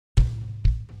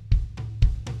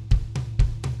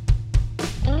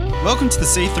Welcome to the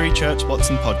C3 Church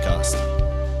Watson podcast.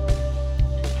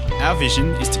 Our vision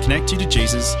is to connect you to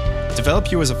Jesus,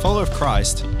 develop you as a follower of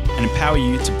Christ, and empower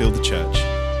you to build the church.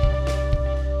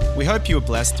 We hope you are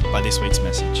blessed by this week's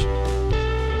message.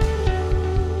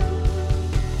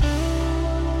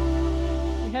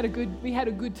 We had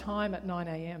a good time at 9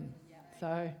 a.m.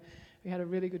 So we had a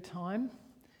really good time.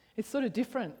 It's sort of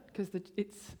different because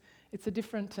it's a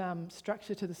different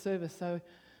structure to the service. So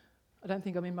I don't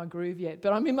think I'm in my groove yet,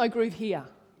 but I'm in my groove here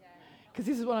because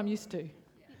this is what I'm used to.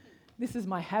 This is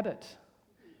my habit,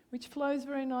 which flows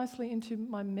very nicely into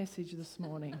my message this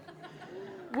morning.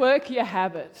 Work your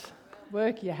habit.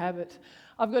 Work your habit.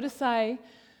 I've got to say,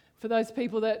 for those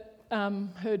people that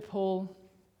heard Paul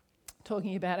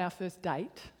talking about our first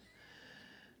date,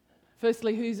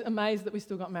 firstly, who's amazed that we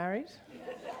still got married?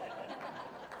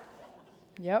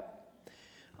 Yep.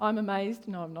 I'm amazed.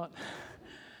 No, I'm not.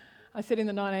 I said in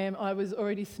the 9 a.m. I was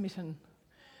already smitten.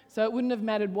 So it wouldn't have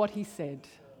mattered what he said.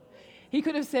 He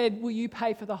could have said, will you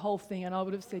pay for the whole thing? And I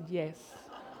would have said yes.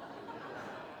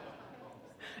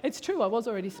 It's true, I was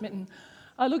already smitten.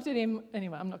 I looked at him,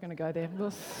 anyway, I'm not going to go there.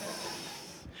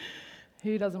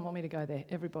 Who doesn't want me to go there?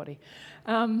 Everybody.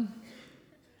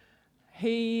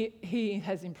 He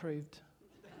has improved.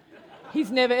 He's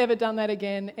never ever done that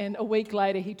again, and a week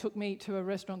later he took me to a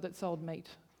restaurant that sold meat.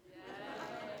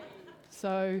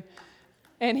 So,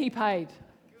 and he paid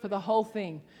for the whole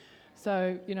thing.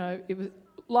 So,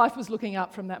 life was looking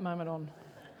up from that moment on.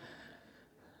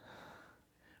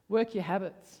 Work your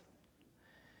habits.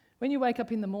 When you wake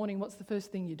up in the morning, what's the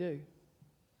first thing you do?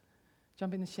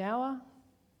 Jump in the shower,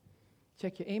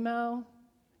 check your email,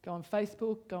 go on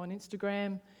Facebook, go on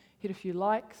Instagram, hit a few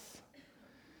likes,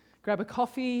 grab a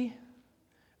coffee,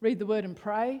 read the word and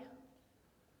pray.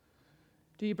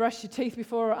 Do you brush your teeth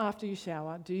before or after you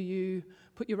shower? Do you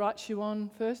put your right shoe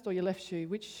on first or your left shoe?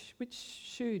 Which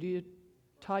shoe do you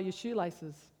tie your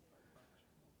shoelaces?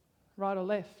 Right or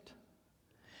left?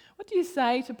 What do you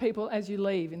say to people as you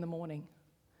leave in the morning?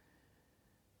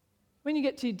 When you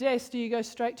get to your desk, do you go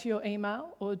straight to your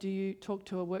email or do you talk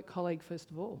to a work colleague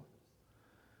first of all?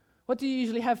 What do you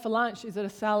usually have for lunch? Is it a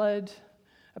salad,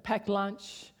 a packed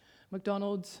lunch,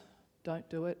 McDonald's? Don't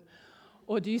do it.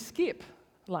 Or do you skip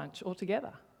lunch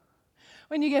altogether?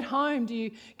 When you get home, do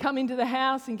you come into the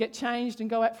house and get changed and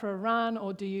go out for a run,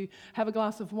 or do you have a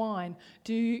glass of wine?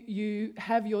 Do you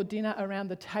have your dinner around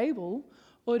the table,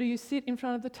 or do you sit in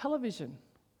front of the television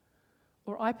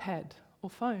or iPad or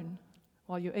phone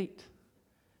while you eat?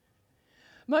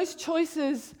 Most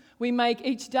choices we make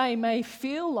each day may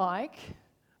feel like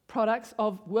products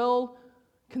of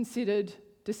well-considered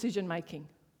decision-making,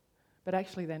 but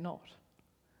actually they're not.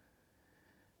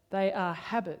 They are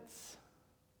habits.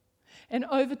 And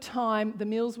over time, the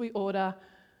meals we order,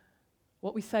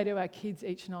 what we say to our kids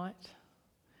each night,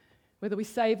 whether we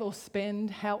save or spend,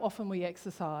 how often we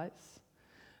exercise,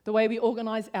 the way we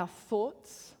organise our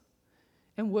thoughts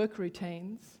and work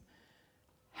routines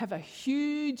have a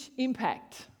huge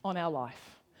impact on our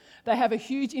life. They have a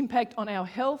huge impact on our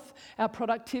health, our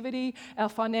productivity, our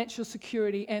financial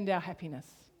security, and our happiness.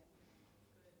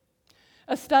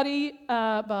 A study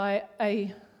by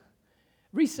a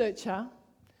researcher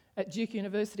at Duke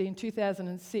University in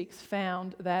 2006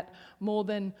 found that more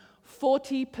than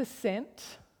 40%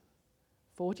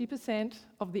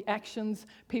 of the actions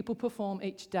people perform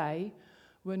each day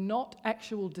were not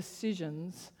actual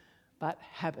decisions, but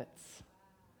habits.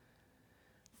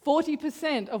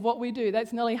 40% of what we do,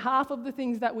 that's nearly half of the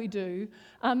things that we do,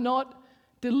 are not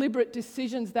deliberate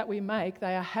decisions that we make,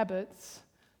 they are habits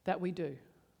that we do.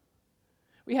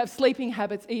 We have sleeping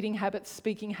habits, eating habits,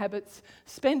 speaking habits,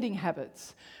 spending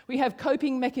habits. We have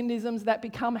coping mechanisms that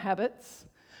become habits.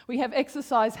 We have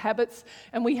exercise habits,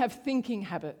 and we have thinking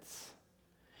habits.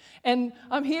 And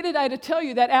I'm here today to tell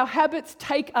you that our habits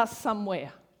take us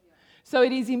somewhere. So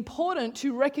it is important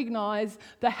to recognize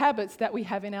the habits that we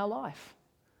have in our life.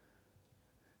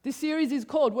 This series is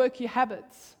called Work Your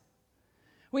Habits.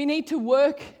 We need to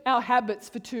work our habits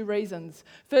for two reasons.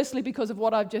 Firstly, because of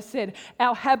what I've just said.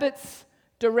 Our habits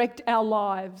direct our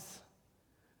lives.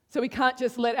 So we can't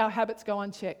just let our habits go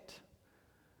unchecked.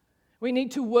 We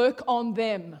need to work on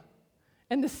them.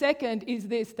 And the second is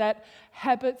this, that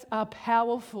habits are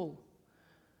powerful.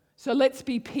 So let's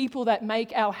be people that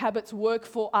make our habits work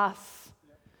for us.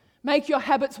 Make your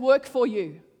habits work for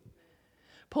you.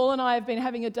 Paul and I have been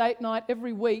having a date night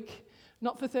every week,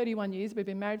 not for 31 years, we've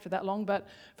been married for that long, but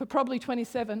for probably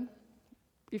 27,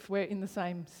 if we're in the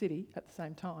same city at the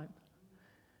same time.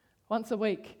 Once a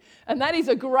week. And that is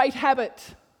a great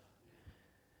habit.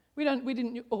 We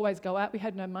didn't always go out. We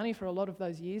had no money for a lot of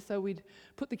those years, so we'd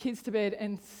put the kids to bed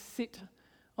and sit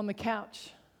on the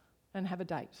couch and have a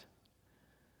date.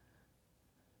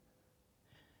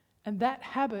 And that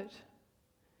habit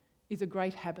is a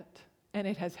great habit, and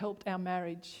it has helped our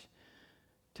marriage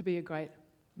to be a great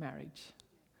marriage.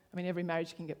 I mean, every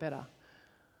marriage can get better.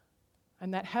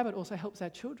 And that habit also helps our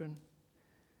children.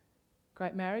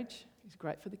 Great marriage is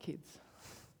great for the kids.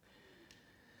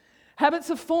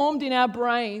 Habits are formed in our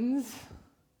brains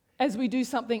as we do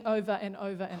something over and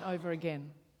over and over again.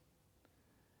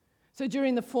 So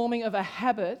during the forming of a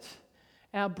habit,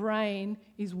 our brain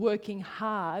is working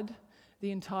hard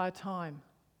the entire time.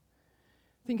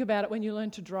 Think about it when you learn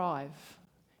to drive.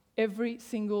 Every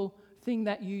single thing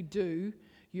that you do,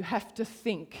 you have to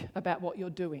think about what you're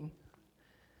doing.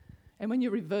 And when you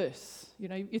reverse,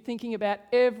 you're thinking about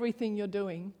everything you're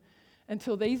doing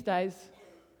until these days,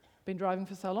 been driving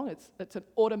for so long, it's an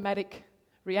automatic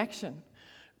reaction.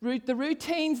 The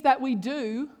routines that we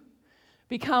do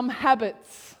become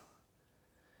habits.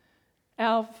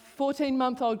 Our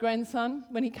 14-month-old grandson,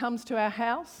 when he comes to our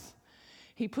house,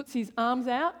 he puts his arms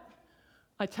out,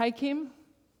 I take him,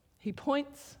 he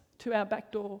points to our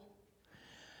back door.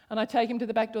 And I take him to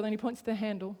the back door, then he points to the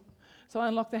handle. So I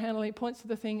unlock the handle, he points to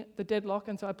the thing, the deadlock,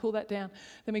 and so I pull that down.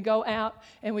 Then we go out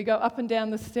and we go up and down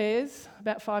the stairs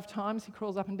about 5 times. He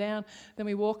crawls up and down. Then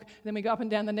we walk, then we go up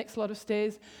and down the next lot of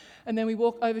stairs. And then we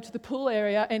walk over to the pool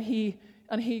area and he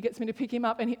gets me to pick him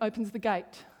up and he opens the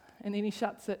gate and then he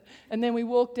shuts it. And then we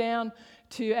walk down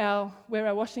to where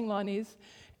our washing line is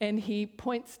and he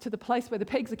points to the place where the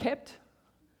pegs are kept.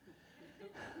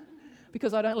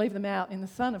 Because I don't leave them out in the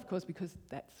sun, of course, because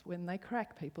that's when they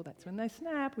crack, people. That's when they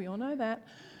snap. We all know that.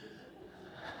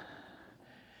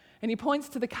 And he points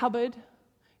to the cupboard.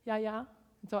 Yeah.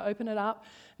 And so I open it up.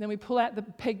 And then we pull out the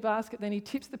peg basket. Then he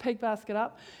tips the peg basket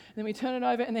up. And then we turn it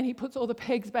over. And then he puts all the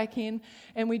pegs back in.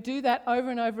 And we do that over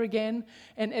and over again.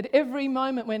 And at every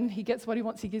moment when he gets what he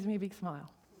wants, he gives me a big smile.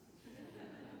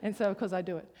 And so, of course, I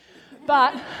do it.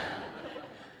 But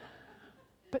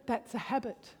that's a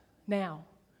habit now.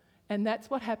 And that's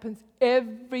what happens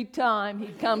every time he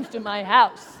comes to my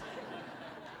house.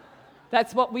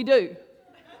 That's what we do.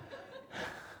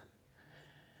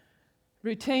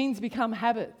 Routines become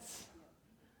habits.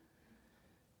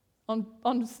 On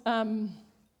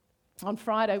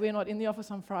Friday, we're not in the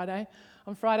office on Friday.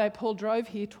 On Friday, Paul drove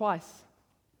here twice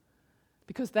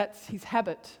because that's his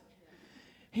habit.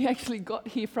 He actually got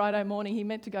here Friday morning. He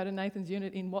meant to go to Nathan's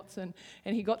unit in Watson,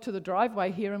 and he got to the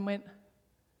driveway here and went,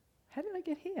 how did I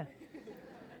get here?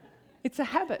 It's a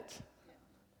habit.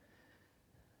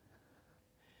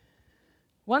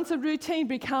 Once a routine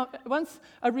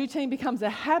becomes a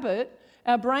habit,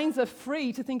 our brains are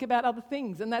free to think about other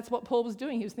things, and that's what Paul was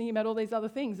doing. He was thinking about all these other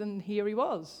things, and here he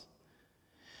was.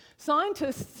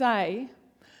 Scientists say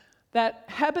that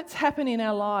habits happen in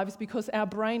our lives because our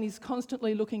brain is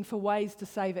constantly looking for ways to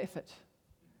save effort.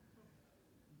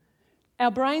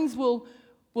 Our brains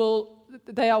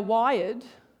they are wired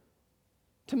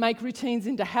to make routines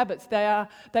into habits.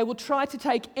 They will try to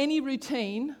take any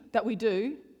routine that we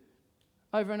do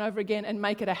over and over again and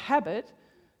make it a habit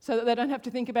so that they don't have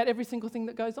to think about every single thing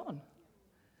that goes on.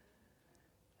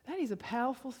 That is a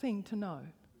powerful thing to know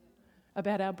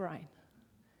about our brain.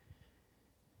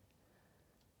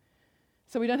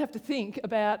 So we don't have to think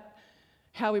about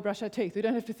how we brush our teeth. We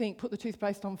don't have to think, put the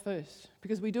toothpaste on first,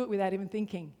 because we do it without even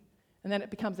thinking. And then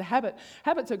it becomes a habit.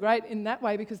 Habits are great in that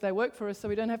way because they work for us, so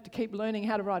we don't have to keep learning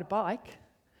how to ride a bike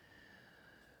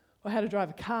or how to drive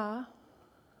a car.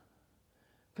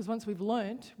 Because once we've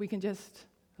learnt, we can just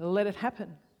let it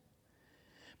happen.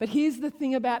 But here's the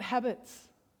thing about habits.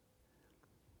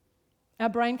 Our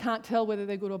brain can't tell whether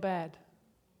they're good or bad.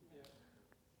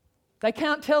 They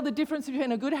can't tell the difference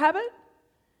between a good habit.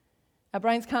 Our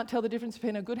brains can't tell the difference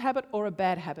between a good habit or a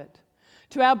bad habit.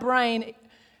 To our brain,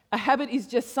 a habit is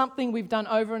just something we've done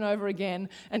over and over again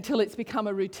until it's become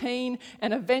a routine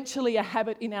and eventually a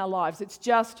habit in our lives. It's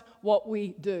just what we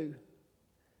do.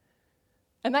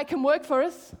 And that can work for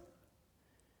us.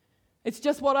 It's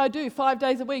just what I do. 5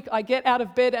 days a week, I get out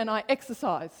of bed and I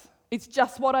exercise. It's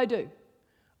just what I do.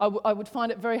 I would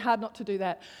find it very hard not to do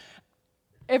that.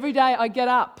 Every day I get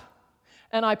up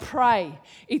and I pray.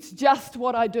 It's just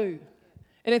what I do.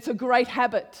 And it's a great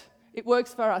habit. It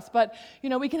works for us. But,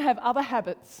 we can have other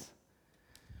habits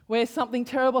where something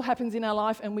terrible happens in our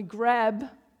life and we grab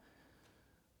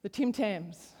the Tim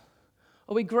Tams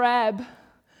or we grab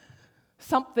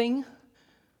something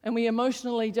and we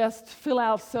emotionally just fill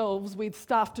ourselves with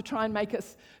stuff to try and make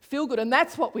us feel good. And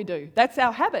that's what we do. That's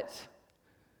our habit.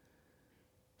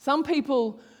 Some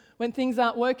people, when things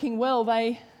aren't working well,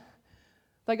 they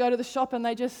go to the shop and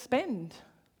they just spend.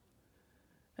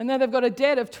 And then they've got a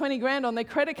debt of 20 grand on their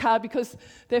credit card because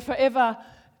they're forever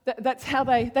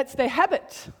that's their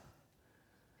habit.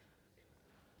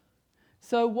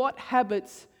 So what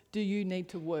habits do you need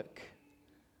to work?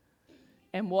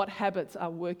 And what habits are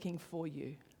working for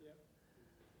you?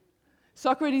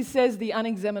 Socrates says the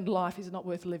unexamined life is not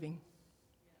worth living.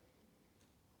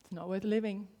 It's not worth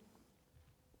living.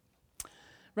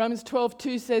 Romans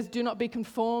 12:2 says, "Do not be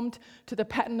conformed to the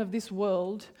pattern of this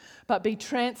world, but be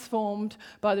transformed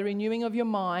by the renewing of your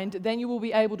mind. Then you will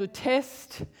be able to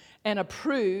test and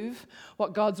approve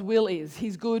what God's will is,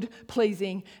 his good,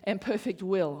 pleasing, and perfect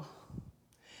will."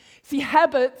 See,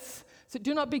 habits, so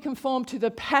do not be conformed to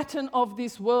the pattern of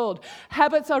this world.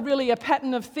 Habits are really a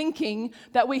pattern of thinking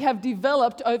that we have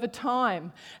developed over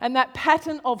time. And that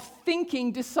pattern of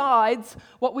thinking decides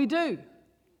what we do.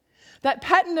 That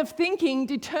pattern of thinking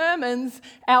determines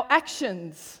our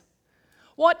actions.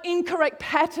 What incorrect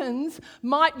patterns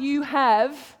might you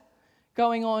have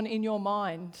going on in your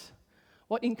mind?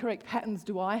 What incorrect patterns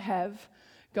do I have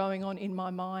going on in my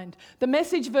mind? The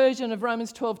Message version of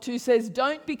Romans 12:2 says,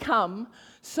 "Don't become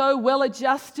so well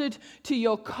adjusted to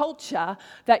your culture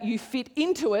that you fit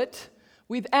into it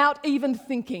without even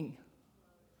thinking."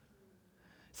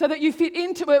 So that you fit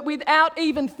into it without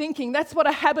even thinking. That's what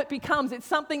a habit becomes. It's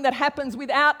something that happens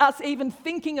without us even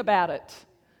thinking about it.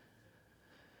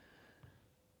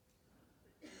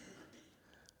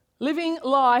 Living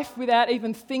life without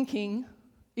even thinking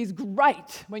is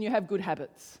great when you have good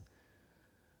habits.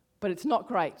 But it's not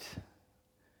great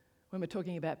when we're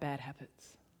talking about bad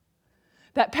habits.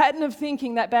 That pattern of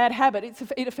thinking, that bad habit,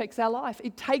 it affects our life.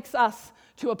 It takes us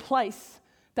to a place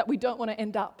that we don't want to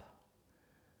end up.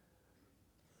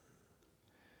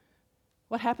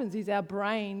 What happens is our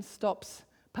brain stops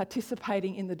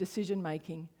participating in the decision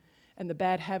making, and the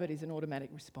bad habit is an automatic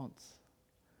response.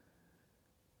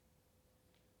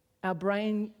 Our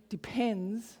brain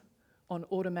depends on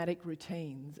automatic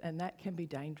routines, and that can be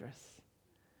dangerous.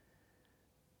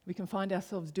 We can find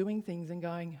ourselves doing things and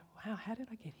going, "Wow, how did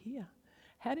I get here?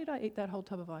 How did I eat that whole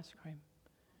tub of ice cream?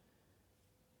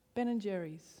 Ben &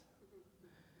 Jerry's,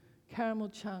 caramel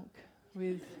chunk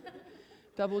with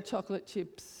double chocolate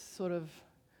chips, sort of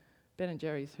Ben &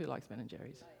 Jerry's. Who likes Ben &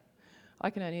 Jerry's? I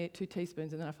can only eat 2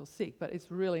 teaspoons and then I feel sick, but it's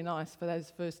really nice for those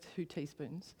first 2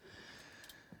 teaspoons.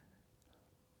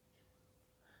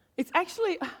 It's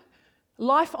actually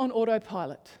life on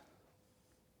autopilot.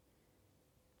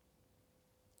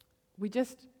 We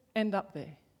just end up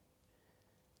there.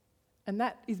 And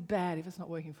that is bad if it's not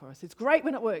working for us. It's great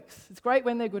when it works. It's great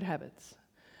when they're good habits.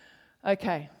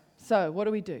 Okay, so what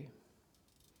do?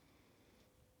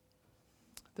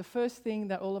 The first thing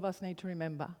that all of us need to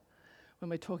remember when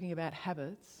we're talking about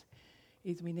habits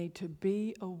is we need to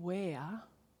be aware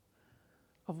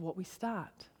of what we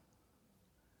start.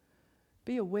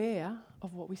 Be aware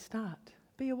of what we start.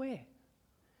 Be aware.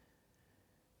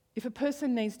 If a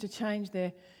person needs to change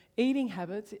their eating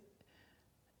habits, a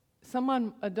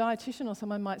dietitian or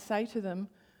someone might say to them,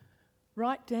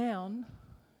 write down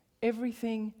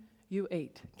everything you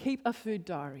eat. Keep a food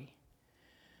diary.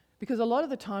 Because a lot of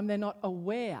the time they're not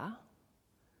aware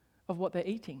of what they're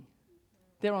eating.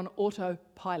 They're on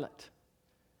autopilot.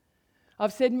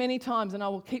 I've said many times, and I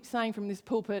will keep saying from this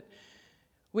pulpit,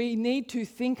 we need to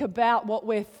think about what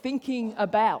we're thinking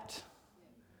about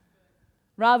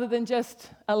rather than just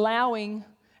allowing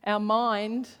our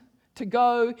mind to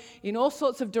go in all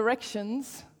sorts of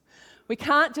directions. We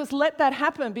can't just let that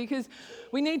happen because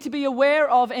we need to be aware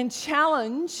of and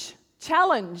challenge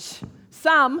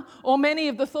some or many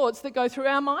of the thoughts that go through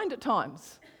our mind at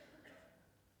times.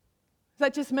 Is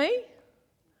that just me?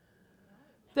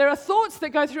 There are thoughts that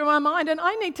go through my mind and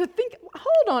I need to think,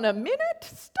 hold on a minute,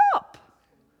 stop.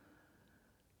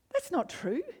 That's not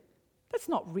true. That's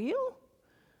not real.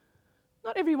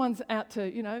 Not everyone's out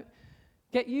to,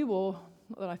 get you, or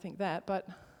not that I think that, but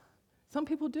some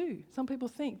people do. Some people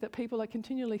think that people are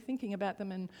continually thinking about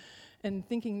them and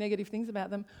thinking negative things about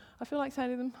them. I feel like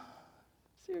saying to them,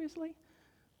 seriously?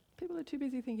 People are too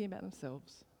busy thinking about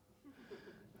themselves.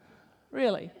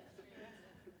 Really?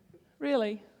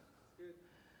 Really?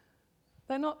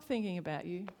 They're not thinking about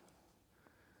you.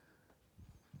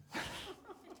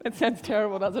 That sounds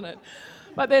terrible, doesn't it?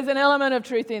 But there's an element of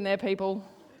truth in there, people.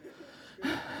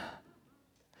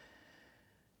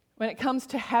 When it comes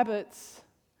to habits,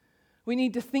 we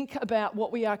need to think about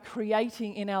what we are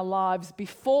creating in our lives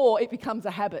before it becomes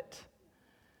a habit.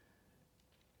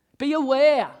 Be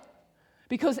aware,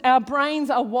 because our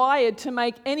brains are wired to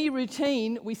make any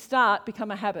routine we start become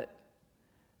a habit.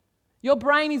 Your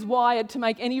brain is wired to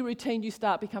make any routine you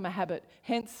start become a habit.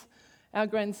 Hence, our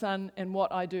grandson and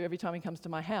what I do every time he comes to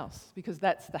my house, because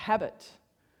that's the habit.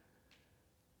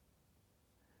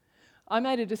 I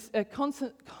made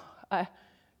a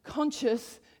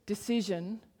conscious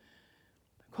decision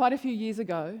quite a few years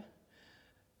ago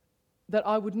that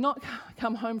I would not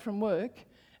come home from work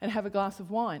and have a glass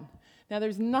of wine. Now,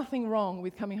 there's nothing wrong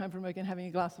with coming home from work and having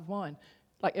a glass of wine,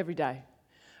 like every day.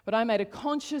 But I made a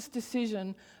conscious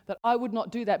decision that I would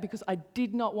not do that because I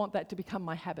did not want that to become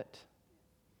my habit.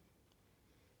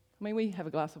 I mean, we have a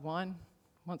glass of wine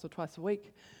once or twice a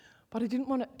week, but I didn't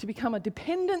want it to become a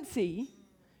dependency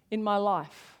in my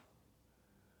life.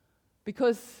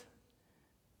 Because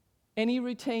any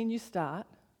routine you start,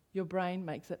 your brain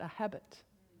makes it a habit.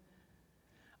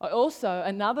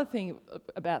 Another thing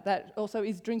about that also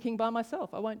is drinking by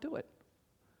myself. I won't do it.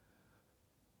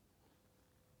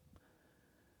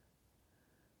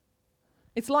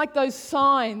 It's like those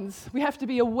signs. We have to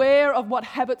be aware of what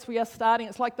habits we are starting.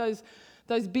 It's like those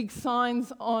big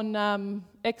signs on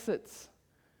exits,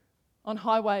 on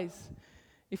highways.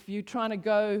 If you're trying to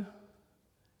go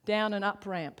down an up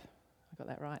ramp, I got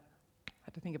that right. I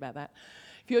had to think about that.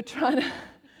 If you're trying to,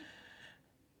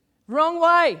 wrong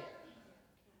way,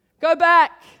 go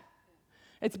back.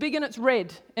 It's big and it's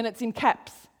red and it's in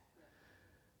caps.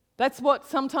 That's what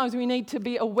sometimes we need to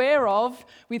be aware of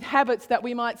with habits that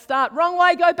we might start. Wrong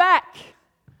way, go back.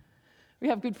 We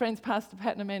have good friends, Pastor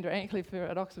Pat and Amanda Ankliff, who are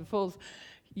at Oxford Falls.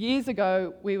 Years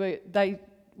ago, we were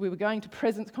going to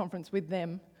Presence Conference with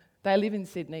them. They live in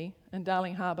Sydney, and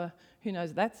Darling Harbour, who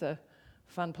knows, that's a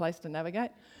fun place to navigate.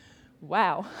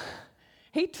 Wow.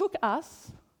 He took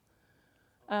us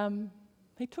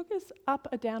up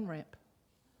a down ramp.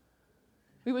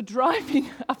 We were driving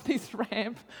up this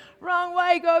ramp, wrong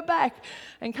way, go back.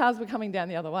 And cars were coming down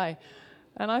the other way.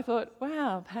 And I thought,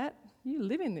 wow, Pat, you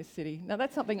live in this city. Now,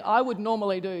 that's something I would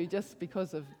normally do just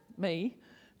because of me.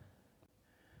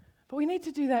 But we need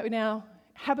to do that in our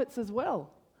habits as well.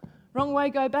 Wrong way,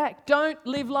 go back. Don't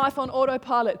live life on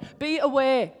autopilot. Be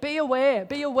aware, be aware,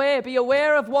 be aware. Be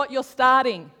aware of what you're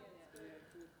starting.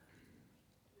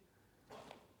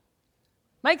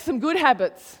 Make some good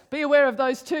habits. Be aware of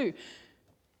those too.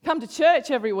 Come to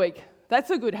church every week. That's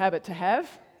a good habit to have.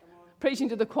 Preaching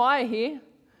to the choir here.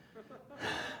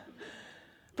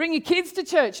 Bring your kids to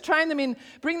church. Train them in,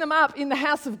 bring them up in the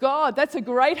house of God. That's a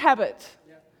great habit.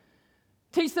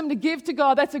 Teach them to give to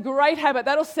God. That's a great habit.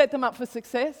 That'll set them up for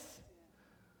success.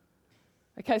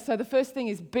 Okay, so the first thing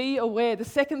is be aware. The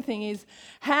second thing is,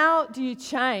 how do you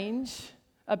change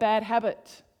a bad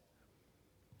habit?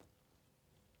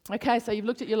 Okay, so you've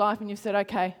looked at your life and you've said,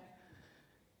 okay,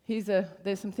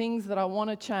 there's some things that I want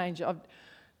to change.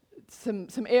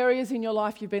 Some areas in your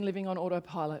life you've been living on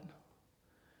autopilot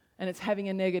and it's having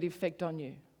a negative effect on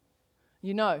you.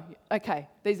 You know, okay,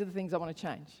 these are the things I want to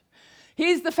change.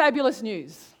 Here's the fabulous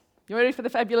news. You ready for the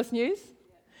fabulous news?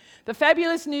 The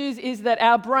fabulous news is that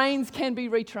our brains can be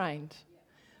retrained.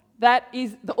 That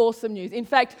is the awesome news. In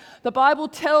fact, the Bible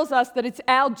tells us that it's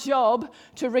our job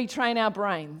to retrain our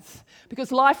brains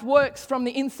because life works from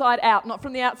the inside out, not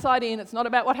from the outside in. It's not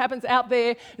about what happens out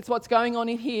there. It's what's going on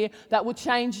in here that will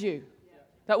change you,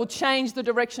 that will change the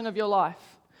direction of your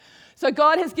life. So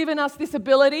God has given us this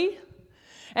ability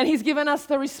and He's given us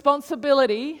the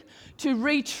responsibility to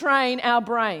retrain our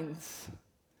brains.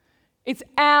 It's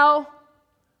our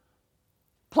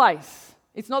place.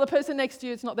 It's not the person next to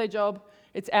you. It's not their job.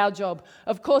 It's our job.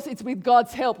 Of course, it's with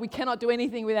God's help. We cannot do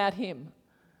anything without Him.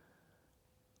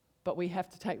 But we have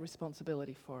to take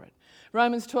responsibility for it.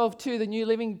 Romans 12:2, the New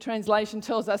Living Translation,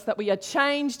 tells us that we are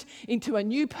changed into a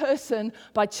new person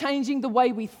by changing the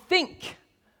way we think.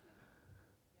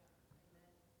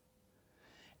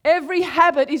 Every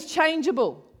habit is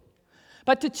changeable.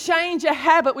 But to change a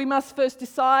habit, we must first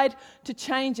decide to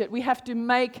change it. We have to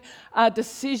make a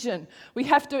decision. We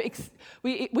have to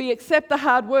we accept the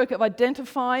hard work of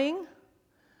identifying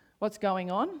what's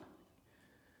going on,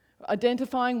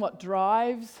 identifying what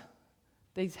drives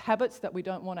these habits that we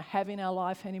don't want to have in our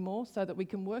life anymore so that we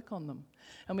can work on them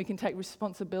and we can take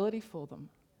responsibility for them.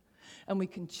 And we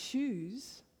can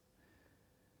choose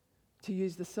to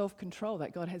use the self-control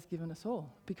that God has given us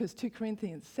all. Because 2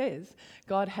 Corinthians says,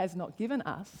 God has not given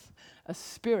us a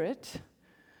spirit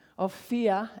of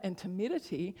fear and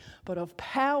timidity, but of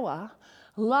power,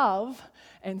 love,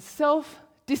 and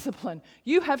self-discipline.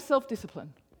 You have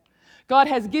self-discipline. God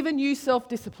has given you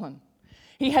self-discipline.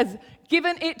 He has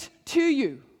given it to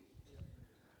you.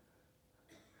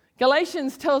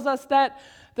 Galatians tells us that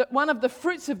one of the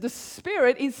fruits of the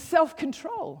Spirit is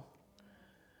self-control.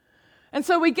 And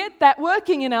so we get that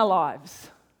working in our lives.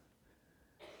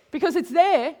 Because it's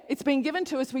there, it's been given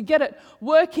to us, we get it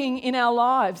working in our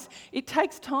lives. It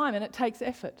takes time and it takes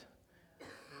effort.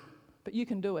 But you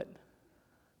can do it.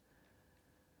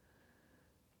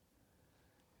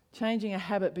 Changing a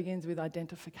habit begins with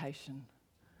identification.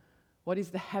 What is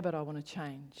the habit I want to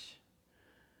change?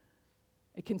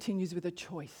 It continues with a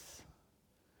choice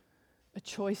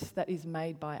that is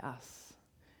made by us.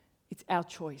 It's our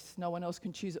choice. No one else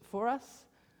can choose it for us.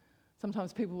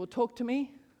 Sometimes people will talk to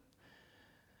me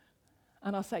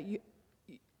and I'll say, you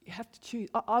have to choose.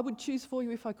 I would choose for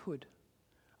you if I could.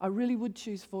 I really would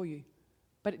choose for you.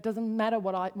 But it doesn't matter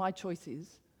what my choice is.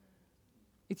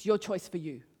 It's your choice for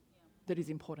you that is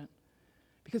important.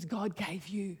 Because God gave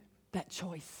you that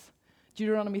choice.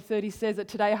 Deuteronomy 30 says that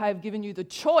today I have given you the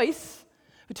choice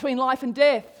between life and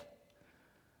death,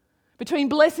 between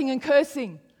blessing and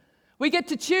cursing. We get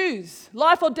to choose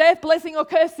life or death, blessing or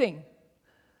cursing.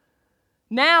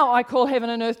 Now I call heaven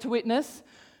and earth to witness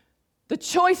the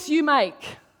choice you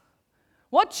make.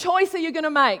 What choice are you going to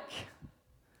make?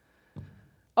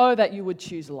 Oh, that you would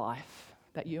choose life,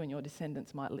 that you and your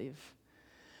descendants might live.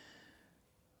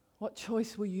 What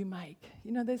choice will you make?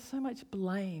 You know, there's so much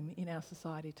blame in our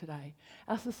society today.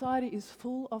 Our society is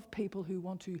full of people who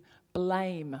want to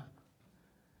blame.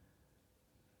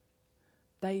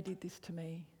 They did this to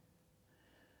me.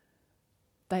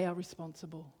 They are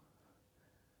responsible.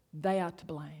 They are to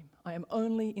blame. I am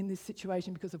only in this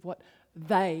situation because of what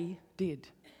they did.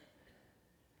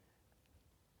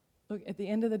 Look, at the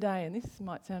end of the day, and this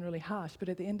might sound really harsh, but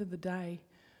at the end of the day,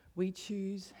 we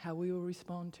choose how we will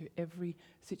respond to every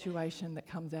situation that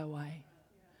comes our way.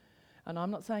 And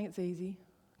I'm not saying it's easy,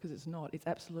 because it's not. It's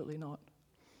absolutely not.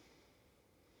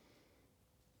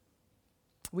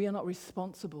 We are not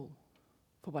responsible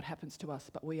for what happens to us,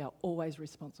 but we are always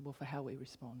responsible for how we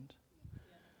respond.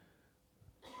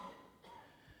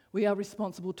 We are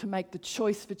responsible to make the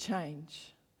choice for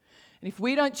change. And if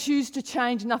we don't choose to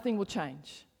change, nothing will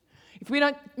change. If we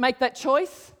don't make that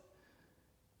choice,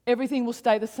 everything will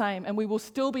stay the same and we will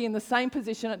still be in the same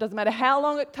position. It doesn't matter how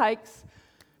long it takes,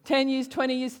 10 years,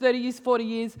 20 years, 30 years, 40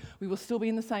 years, we will still be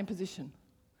in the same position.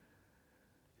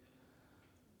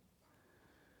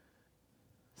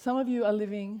 Some of you are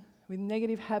living with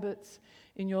negative habits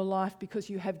in your life because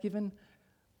you have given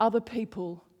other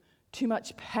people too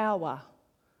much power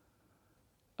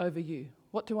over you.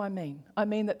 What do I mean? I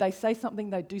mean that they say something,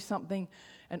 they do something,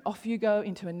 and off you go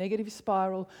into a negative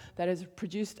spiral that has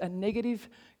produced a negative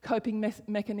coping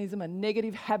mechanism, a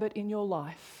negative habit in your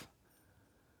life.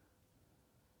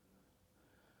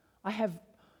 I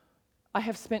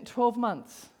have spent 12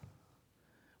 months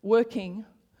working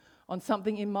on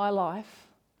something in my life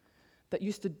that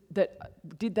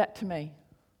did that to me.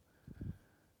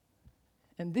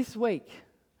 And this week,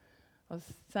 I was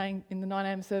saying in the 9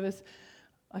 a.m. service,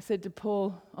 I said to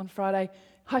Paul on Friday,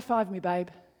 high five me, babe.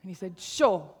 And he said,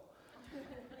 sure.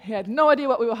 He had no idea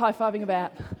what we were high-fiving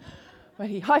about, but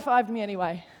he high-fived me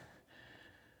anyway.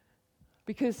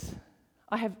 Because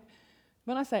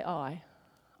when I say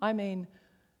I mean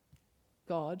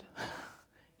God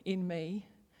in me,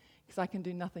 because I can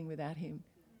do nothing without him.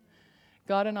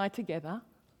 God and I together,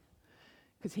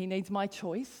 because he needs my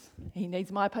choice, he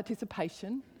needs my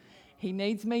participation, he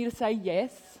needs me to say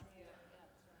yes.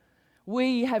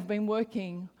 We have been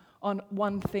working on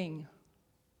one thing.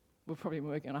 We've probably been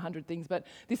working on 100 things, but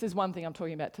this is one thing I'm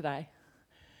talking about today.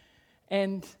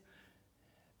 And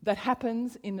that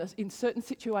happens in certain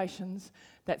situations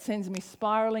that sends me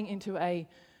spiraling into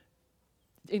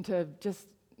just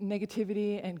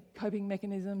negativity and coping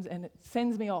mechanisms, and it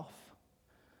sends me off.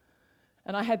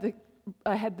 And I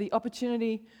had the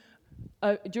opportunity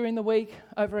during the week,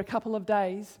 over a couple of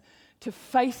days, to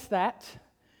face that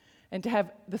and to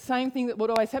have the same thing that would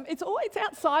always happen. It's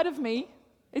outside of me.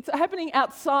 It's happening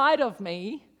outside of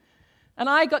me. And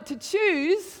I got to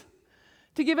choose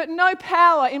to give it no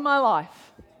power in my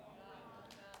life.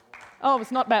 Oh,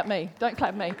 it's not about me. Don't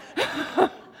clap me.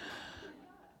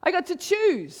 I got to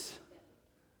choose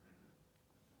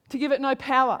to give it no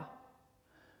power.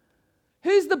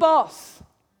 Who's the boss?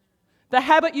 The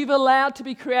habit you've allowed to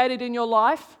be created in your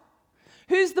life?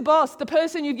 Who's the boss? The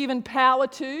person you've given power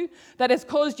to that has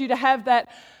caused you to have that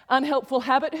unhelpful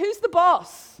habit? Who's the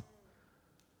boss?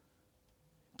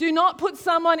 Do not put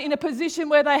someone in a position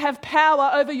where they have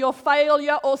power over your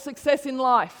failure or success in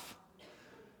life.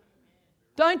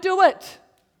 Don't do it.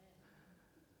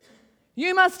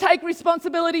 You must take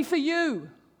responsibility for you.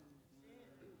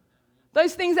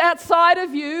 Those things outside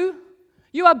of you,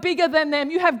 you are bigger than them.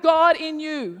 You have God in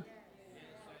you.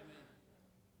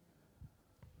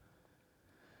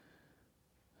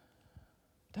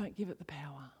 Don't give it the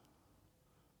power.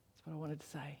 That's what I wanted to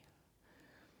say.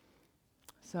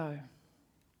 So,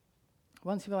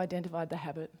 once you've identified the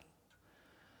habit,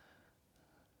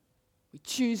 we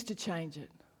choose to change it.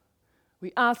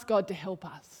 We ask God to help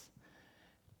us.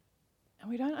 And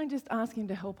we don't just ask him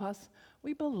to help us,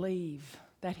 we believe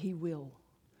that he will.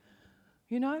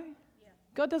 You know? Yeah.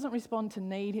 God doesn't respond to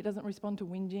need. He doesn't respond to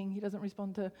whinging. He doesn't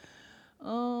respond to,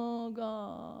 oh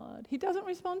God. He doesn't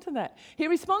respond to that. He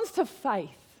responds to faith.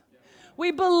 Yeah.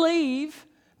 We believe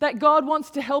that God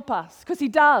wants to help us because he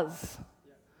does.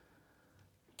 Yeah.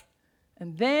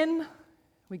 And then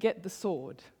we get the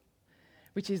sword,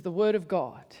 which is the word of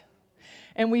God.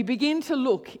 And we begin to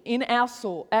look at our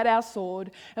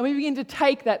sword, and we begin to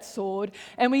take that sword,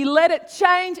 and we let it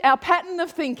change our pattern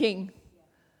of thinking.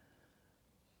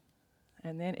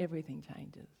 And then everything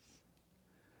changes.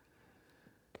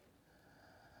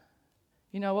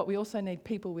 You know what? We also need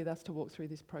people with us to walk through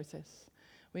this process.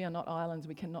 We are not islands.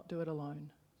 We cannot do it alone.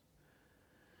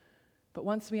 But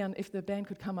if the band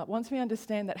could come up, once we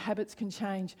understand that habits can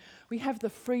change, we have the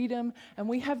freedom and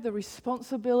we have the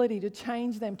responsibility to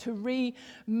change them, to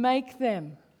remake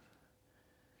them.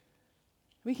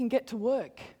 We can get to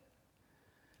work.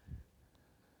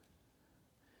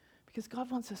 Because God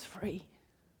wants us free.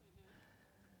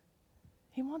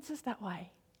 He wants us that way.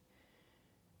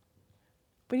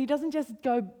 But he doesn't just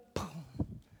go, boom.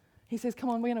 He says, come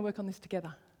on, we're going to work on this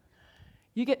together.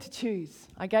 You get to choose.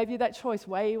 I gave you that choice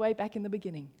way, way back in the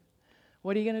beginning.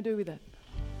 What are you going to do with it?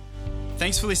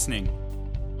 Thanks for listening.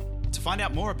 To find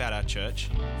out more about our church,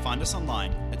 find us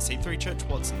online at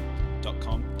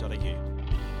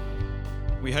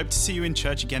c3churchwatson.com.au. We hope to see you in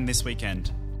church again this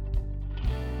weekend.